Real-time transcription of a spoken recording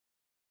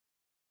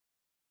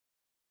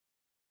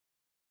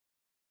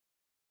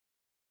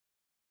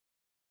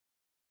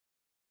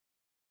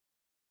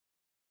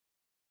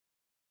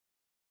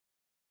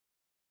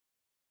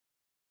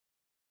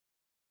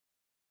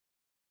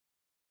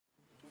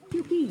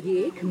कि ये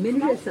एक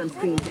मिनरल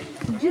सनस्क्रीन है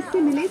जिससे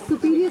मिले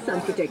सुपीरियर सन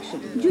प्रोटेक्शन,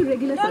 जो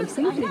रेगुलर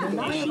सनस्क्रीन से है।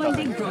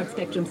 एक ब्रॉड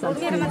स्पेक्ट्रम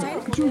सनस्क्रीन है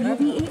जो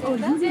यूवीए और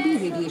यूवीबी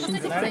रेडिएशन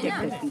से प्रोटेक्ट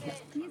करती है।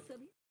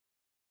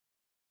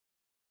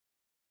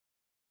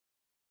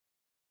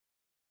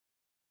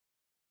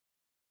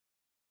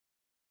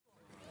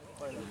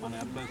 মানে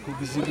আপনার খুব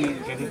ইজিলি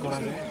ক্যারি করা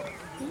যায়।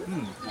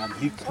 আর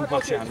হিট খুব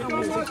আছে হাতের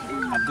মধ্যে।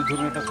 আপনি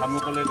ধরুন একটা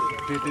থার্মোকলের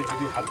প্লেটে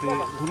যদি হাতে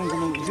ধরুন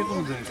কোনো যে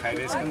কোনো ধরনের ফ্রাইড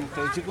রাইস খান,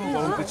 যে কোনো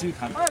গরম কিছুই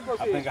খান,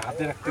 আপনাকে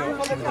হাতে রাখতে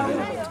অসুবিধা হয়ে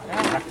যাবে,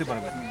 রাখতে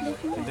পারবেন,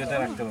 কিন্তু এটা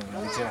রাখতে পারবেন,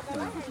 নিচে রাখতে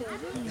পারবেন।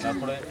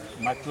 তারপরে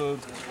মাইক্রো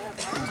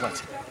টিউব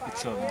আছে,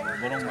 ইচ্ছা হবে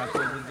বরং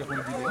মাইক্রো যখন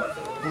দিলেন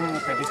পুরোনো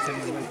প্যাকেজ থেকে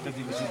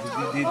ইত্যাদি বেশি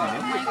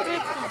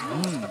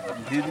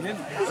দিয়ে দিলেন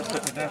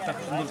এটা একটা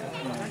সুন্দর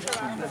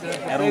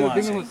অ্যারোমা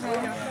আছে,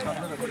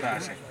 ওটা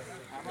আসে।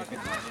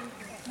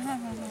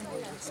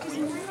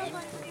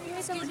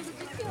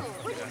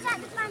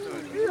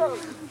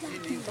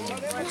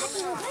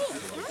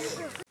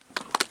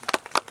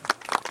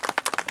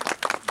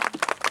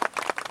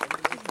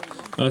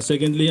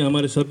 सेकेंडली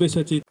हमारे सभ्य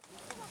सचिव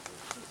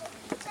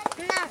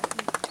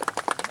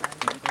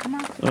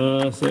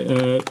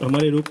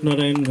हमारे रूप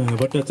Narayan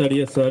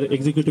Bhattacharya sir,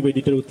 executive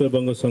editor उत्तर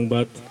बंग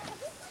संवाद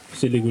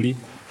सिलीगुड़ी।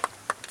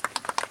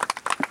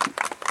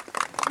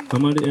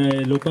 हमारे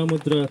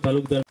Lopamudra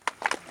Talukdar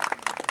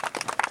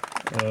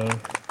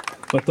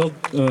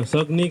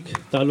सगनिक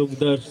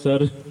Talukdar sir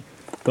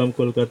from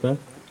Kolkata.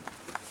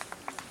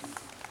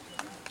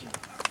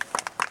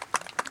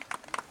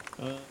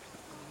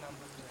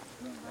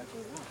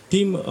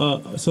 Team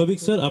Saubhik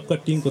sir, आपका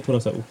टीम को थोड़ा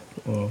सा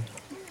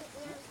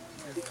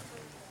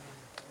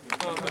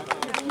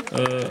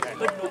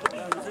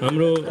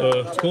हाम्रो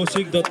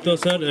Kaushik Dutt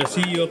sir,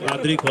 CEO of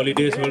आद्रिक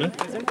holidays वाला।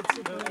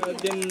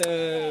 देन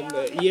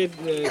ये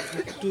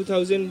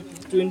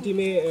 2020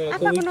 में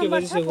कोविड की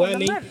वजह से हुआ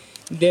नहीं,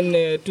 then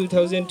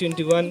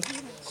 2021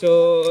 so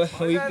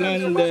we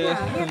planned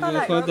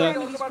for the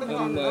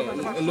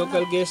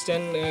local guest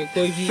and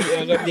कोई भी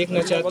अगर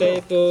देखना चाहता है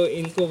तो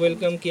इनको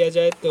वेलकम किया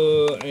जाए, तो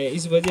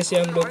इस वजह से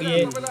हम लोग ये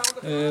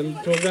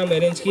प्रोग्राम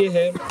अरेंज किए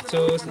हैं। सो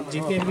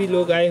जितने भी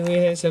लोग आए हुए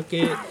हैं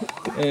सबके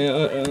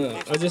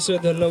अजस्र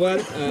धन्यवाद।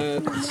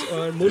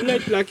 और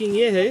मूनलाइट प्लकिंग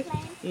ये है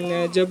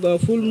जब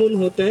फुल मून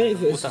होता है,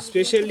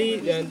 स्पेशली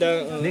द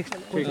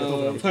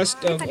फर्स्ट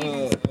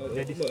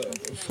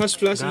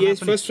फ्लश, ये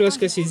फर्स्ट फ्लश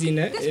का सीजन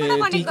है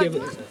टी के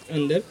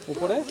अंदर,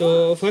 तो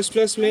फर्स्ट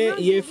फ्लश में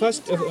ये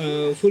फर्स्ट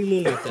फुल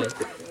मून आता है।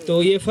 तो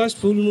ये फर्स्ट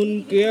फुल मून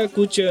का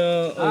कुछ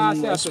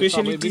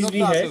स्पेशलिटीज़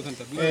भी है,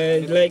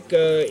 लाइक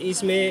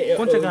इसमें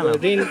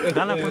रेन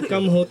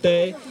कम होता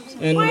है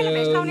एंड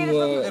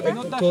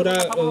थोड़ा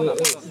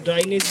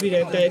ड्राइनेस भी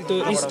रहता है, तो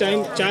इस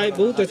टाइम चाय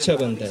बहुत अच्छा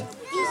बनता है।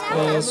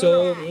 सो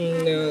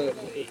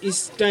इस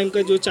टाइम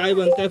का जो चाय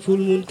बनता है फुल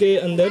मून के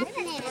अंदर,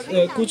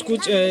 कुछ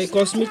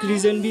कॉस्मिक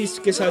रीज़न भी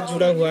इसके साथ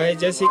जुड़ा हुआ है,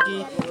 जैसे कि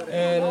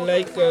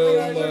लाइक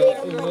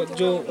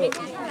जो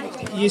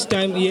इस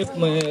टाइम ये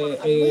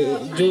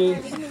जो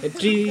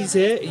ट्रीज़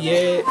है ये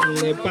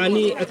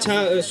पानी अच्छा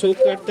सोक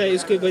करता है,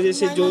 इसके वजह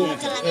से जो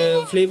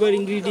फ्लेवर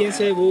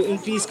इंग्रेडिएंट्स है वो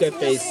इंक्रीज़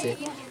करता है इससे।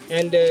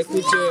 एंड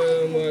कुछ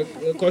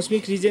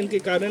कॉस्मिक रीजन के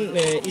कारण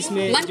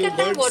इसमें जो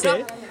बर्ड्स है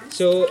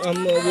सो हम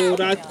वो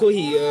रात को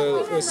ही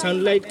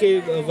सनलाइट के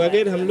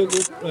बगैर हम लोग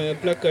वो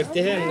प्लग करते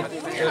हैं।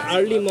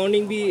 अर्ली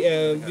मॉर्निंग भी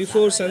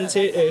बिफोर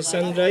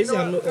सनराइज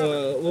हम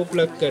वो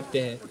प्लग करते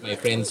हैं। My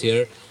friends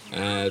here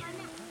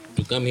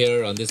to come here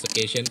on this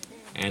occasion,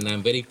 and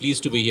I'm very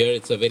pleased to be here.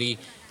 It's a very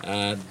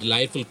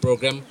delightful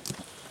program.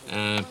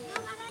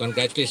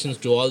 Congratulations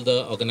to all the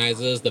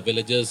organizers, the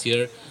villagers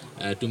here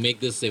to make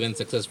this event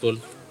successful.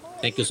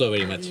 Thank you so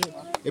very much.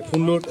 ये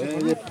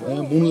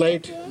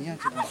moonlight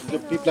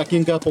T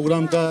plucking का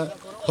programme का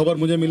खबर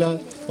मुझे मिला,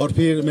 और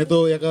फिर मैं तो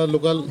यहाँ का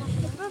लोकल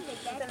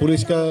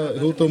पुलिस का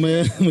हूँ तो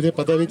मुझे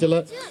पता भी चला,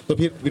 तो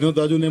फिर विनोद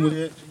दाजू ने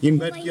मुझे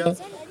इनवाइट किया,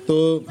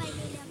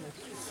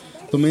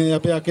 तो मैं यहाँ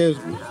पे आके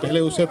पहले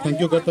उससे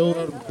थैंक यू करता हूँ।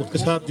 और उसके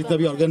साथ जितना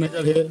भी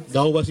ऑर्गेनाइजर है,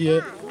 गाँववासी है,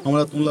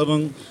 हमारा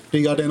तुंगलाबंग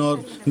टी गार्डन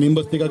और नीम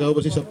बस्ती का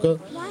गाँववासी सबका,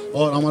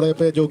 और हमारे यहाँ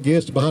पे जो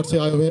गेस्ट बाहर से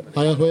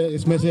आया हुए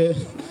इसमें से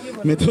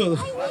मैं तो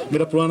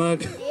मेरा पुराना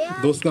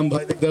दोस्त का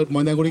भाई दिखता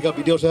मैनागुड़ी का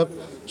वीडियो साहब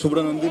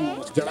सुब्रनंदी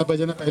जाना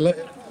पहचाना पहले।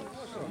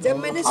 जब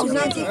मैंने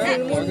सुना कि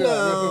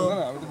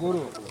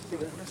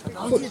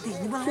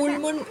फुल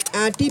मून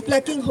टी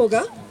प्लकिंग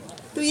होगा,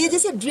 तो ये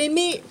जैसे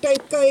ड्रीमी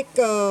टाइप का एक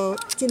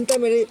चिंता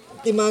मेरे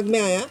दिमाग में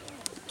आया,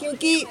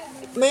 क्योंकि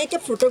मैं एक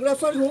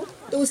फोटोग्राफर हूँ,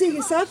 तो उसी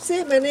हिसाब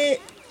से मैंने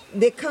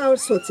देखा और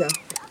सोचा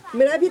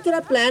मेरा भी थोड़ा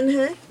प्लान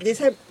है,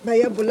 जैसा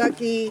भैया बोला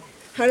कि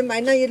हर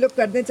महीना ये लोग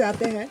करने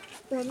चाहते हैं।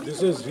 This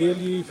is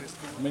really,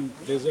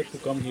 pleasure to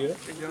come here.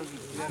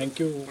 Thank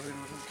you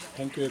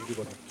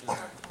everybody.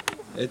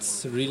 It's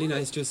really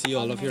nice to see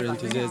all of your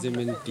enthusiasm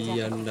in tea,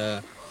 and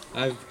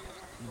I've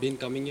been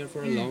coming here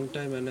for a long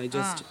time, and I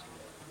just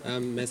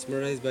am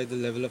mesmerized by the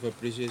level of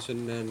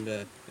appreciation and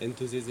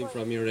enthusiasm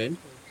from your end.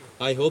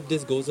 I hope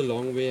this goes a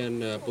long way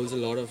and pulls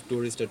a lot of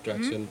tourist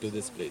attraction to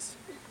this place.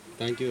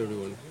 Thank you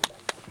everyone.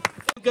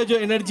 का जो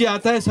energy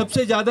आता है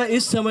सबसे ज़्यादा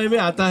इस समय में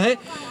आता है।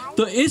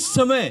 तो इस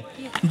समय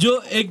जो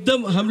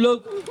एकदम हम लोग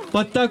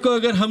पत्ता को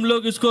अगर हम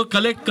लोग इसको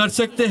कलेक्ट कर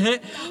सकते हैं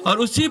और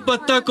उसी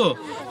पत्ता को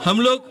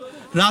हम लोग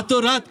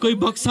रातों रात कोई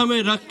बक्सा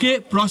में रख के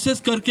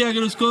प्रोसेस करके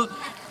अगर उसको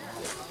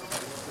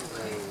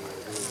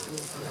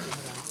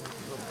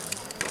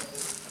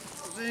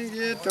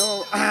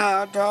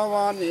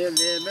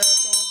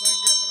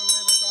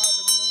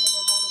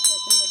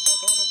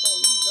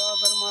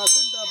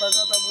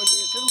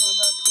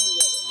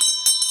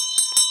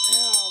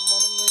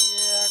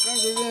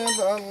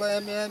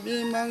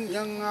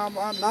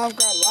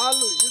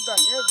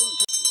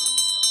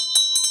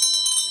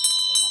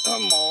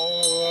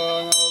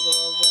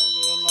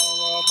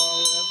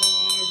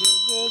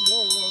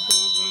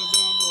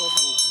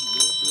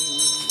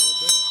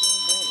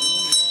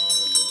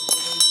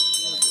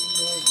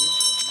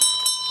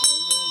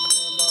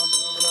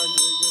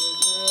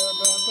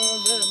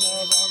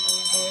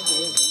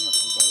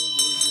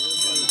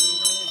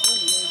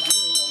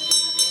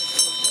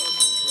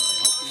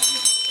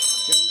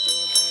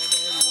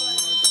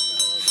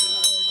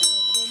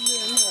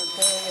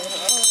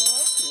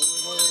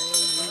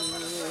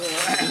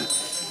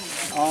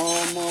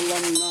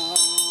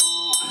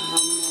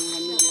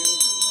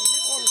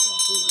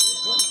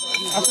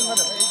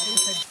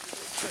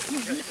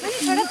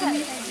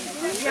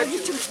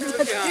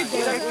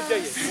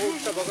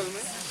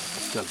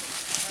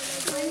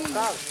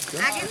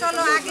आगे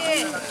चलो आगे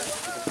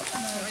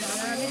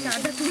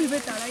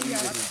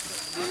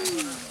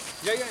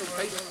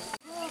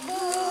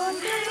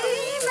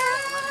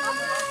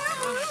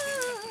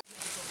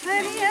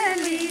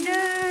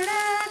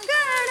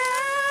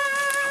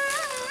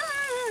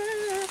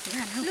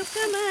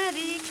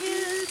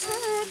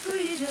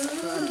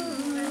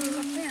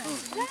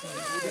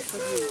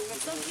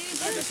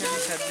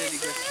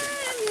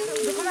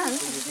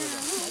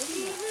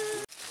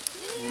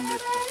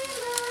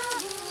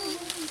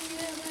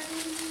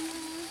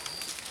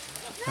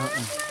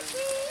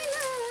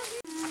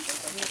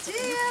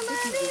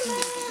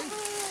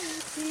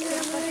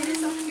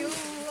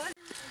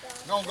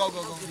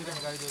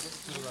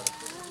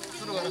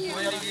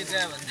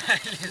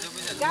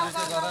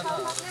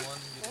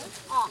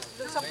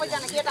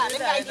सबैजना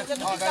केटाहरूले गाइदिन्छ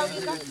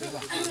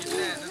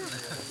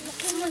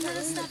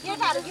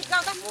केटाहरू गीत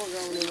गाउँदा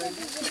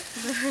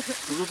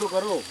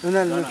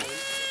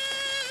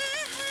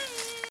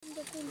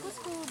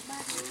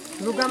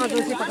लुगामा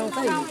दोषी पठाउँछ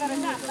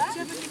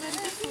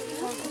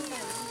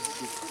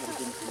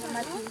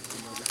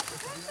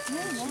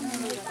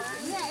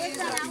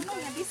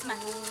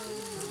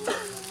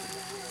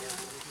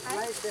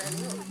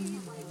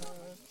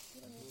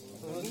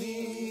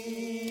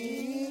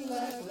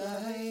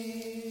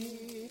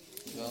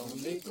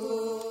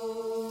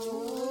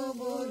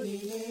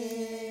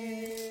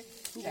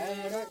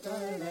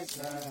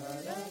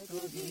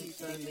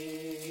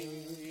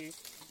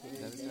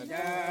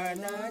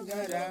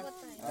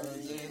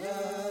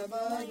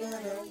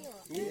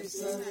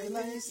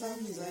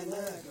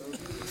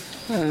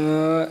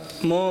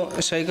म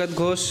सैकत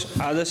घोष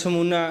आदर्श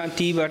मुना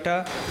टीबाट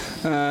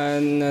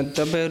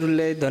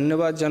तपाईहरुलाई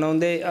धन्यवाद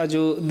जनाउँदै आज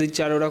दुई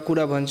चारवटा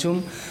कुरा भन्छु।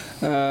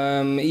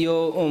 यो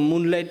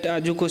मुनलाइट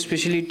आजको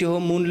स्पेशलिटी हो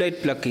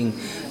मुनलाइट प्लकिङ।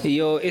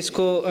 यो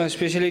यसको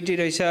स्पेशलिटी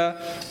रहेछ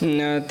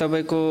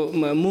तपाईको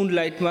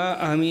मुनलाइटमा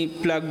हामी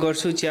प्लक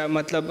गर्छु चिया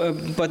मतलब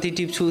पत्ती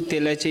टिप्छु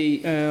त्यसलाई चाहिँ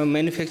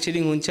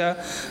म्यानुफ्याक्चरिङ हुन्छ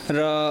र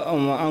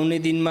आउने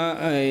दिनमा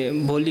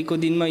भोलिको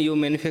दिनमा यो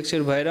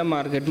म्यानुफ्याक्चर भएर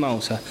मार्केटमा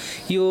आउँछ।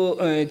 यो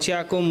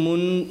चियाको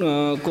मुन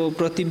को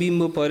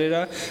प्रतिबिम्ब परेर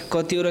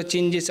कतिवटा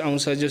चेन्जेस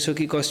आउँछ जसो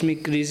कि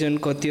कस्मिक रिजन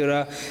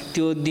कतिवटा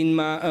त्यो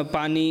दिनमा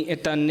पानी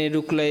तान्ने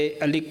रुखलाई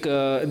अलिक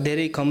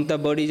धेरै क्षमता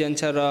बढी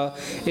जान्छ र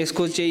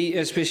यसको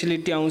चाहिँ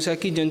स्पेशलिटी आउँछ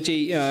कि जुन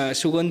चाहिँ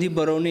सुगन्धि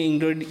बढाउने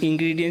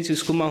इन्ग्रेडिएन्ट्स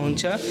उसकोमा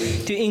हुन्छ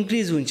त्यो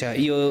इन्क्रिज हुन्छ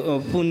यो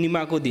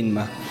पूर्णिमाको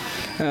दिनमा।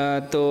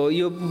 तो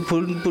यो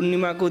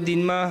पूर्णिमाको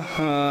दिनमा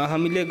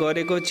हामीले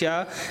गरेको चिया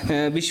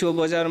विश्व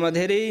बजारमा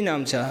धेरै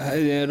नाम छ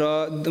र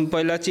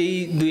पहिला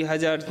चाहिँ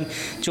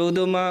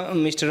 2014 मा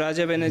मिस्टर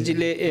राजा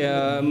ब्यानर्जीले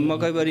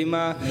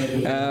मकैबरीमा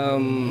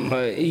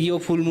यो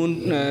फुल मुन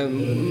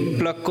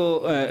प्लकको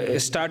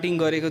स्टार्टिङ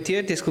गरेको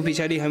थियो। त्यसको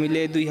पछाडी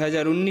हामीले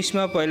 2019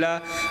 मा पहिला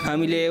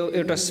हामीले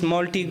एउटा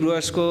स्मल टी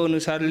ग्रोवर्सको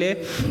अनुसारले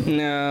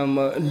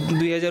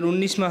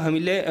 2019 मा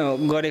हामीले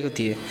गरेको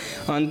थिए।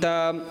 अन्त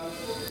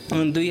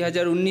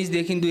 2019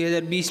 देखि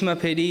 2020 में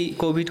फेरि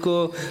कोभिड को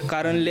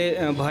कारणले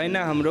भएन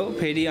हाम्रो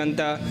फेरि अन्त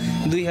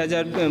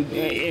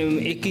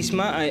 2021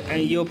 में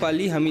यो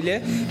पाली हामीले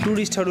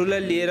टुरिस्टहरूलाई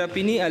लिएर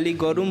पनि अलिक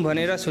गरौँ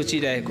भनेर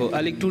सोचिरहेको।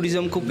 अलिक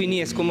टुरिज्मको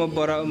पनि यसकोमा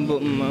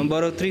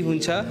बढोत्तरी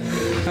हुन्छ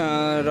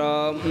र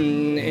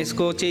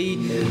यसको चाहिँ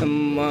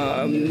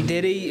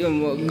धेरै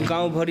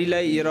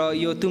गाउँभरिलाई र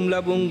यो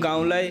तुम्लाबुङ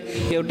गाउँलाई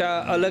एउटा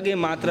अलगै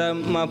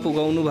मात्रामा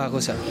पुगाउनु भएको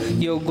छ।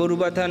 यो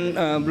गोरुबथान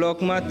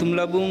ब्लकमा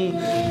तुम्लाबुङ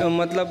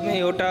मतलब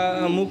एउटा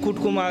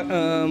मुकुटको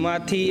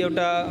माथि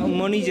एउटा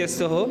मणि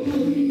जस्तो हो।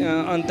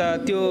 अन्त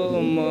त्यो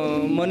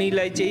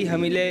मणिलाई चाहिँ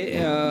हामीले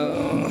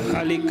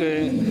अलिक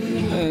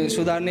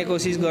सुधार्ने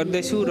कोसिस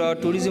गर्दैछु र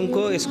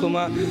टुरिज्मको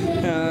यसकोमा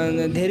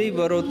धेरै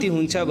बढोत्तरी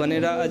हुन्छ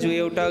भनेर आज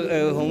एउटा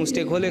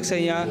होमस्टे खोलेको छ।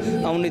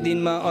 यहाँ आउने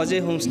दिनमा अझै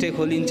होमस्टे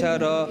खोलिन्छ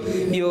र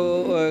यो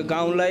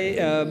गाउँलाई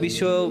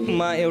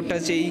विश्वमा एउटा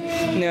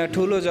चाहिँ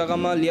ठुलो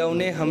जग्गामा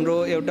ल्याउने हाम्रो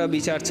एउटा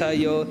विचार छ।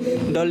 यो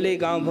डल्लै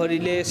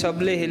गाउँभरिले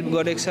सबले हेल्प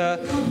गरेको छ,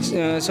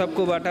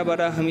 सबको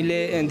बाटाबाट हामीले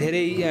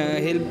धेरै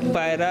हेल्प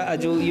पाएर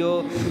आज यो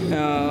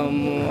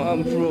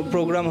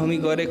प्रोग्राम हामी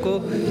गरेको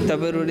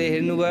तपाईहरुले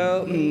हेर्नुभयो।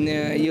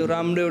 यो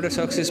राम्रो एउटा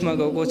सक्सेसमा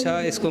गएको छ।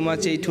 यसकोमा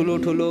चाहिँ ठुलो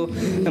ठुलो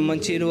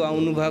मान्छेहरू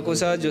आउनु भएको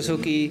छ, जसो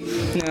कि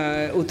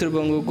उत्तर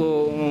बङ्गको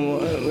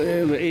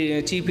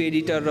चिफ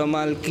एडिटर र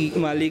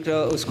मालिक र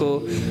उसको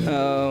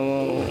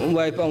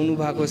वाइफ आउनु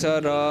भएको छ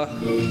र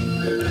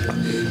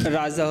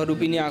राजाहरू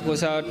पनि आएको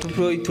छ,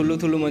 थुप्रै ठुलो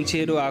ठुलो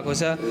मान्छेहरू आएको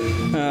छ।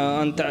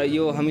 अन्त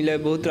यो हामीलाई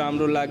बहुत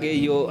राम्रो लाग्यो।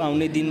 यो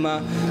आउने दिनमा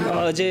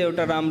अझै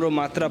एउटा राम्रो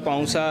मात्रा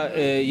पाउँछ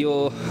यो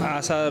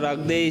आशा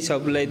राख्दै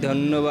सबलाई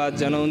धन्यवाद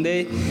जनाउँदै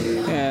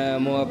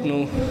म आफ्नो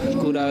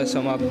कुरा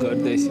समाप्त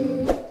गर्दैछु।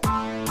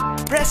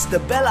 Press the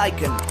bell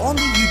icon on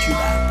the YouTube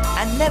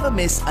app and never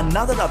miss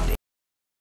another update.